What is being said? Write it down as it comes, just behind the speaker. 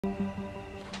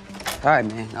All right,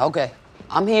 man. Okay.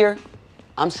 I'm here.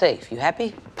 I'm safe. You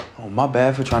happy? Oh, my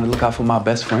bad for trying to look out for my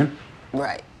best friend.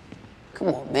 Right. Come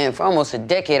on, man. For almost a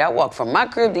decade, I walked from my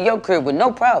crib to your crib with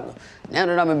no problem. Now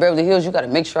that I'm in Beverly Hills, you gotta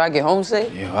make sure I get home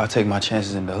safe? Yeah, I'll take my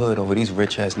chances in the hood over these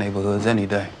rich-ass neighborhoods any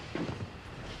day.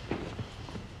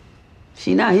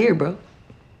 She not here, bro.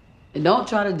 And don't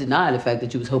try to deny the fact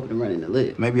that you was hoping to run in the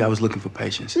live. Maybe I was looking for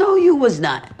patience. No, you was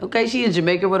not. Okay, she in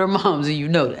Jamaica with her moms, and you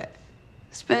know that.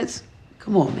 Spence,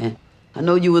 come on, man. I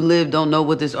know you and Liv don't know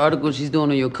what this article she's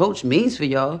doing on your coach means for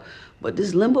y'all, but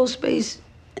this limbo space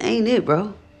ain't it,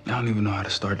 bro. I don't even know how to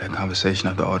start that conversation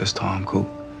after all this time, Coop.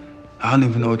 I don't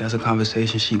even know if that's a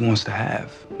conversation she wants to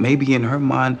have. Maybe in her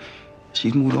mind,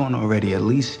 she's moved on already. At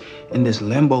least in this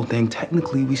limbo thing,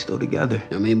 technically we still together.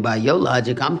 I mean, by your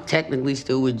logic, I'm technically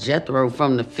still with Jethro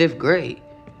from the 5th grade.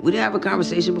 We didn't have a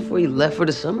conversation before you left for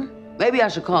the summer? Maybe I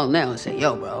should call him now and say,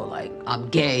 yo, bro, like, I'm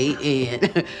gay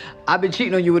and I've been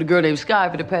cheating on you with a girl named Sky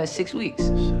for the past 6 weeks.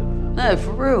 Nah,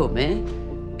 for real, man.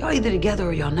 Y'all either together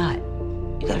or y'all not.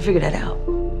 You gotta figure that out.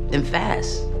 And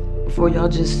fast, before y'all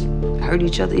just hurt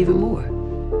each other even more.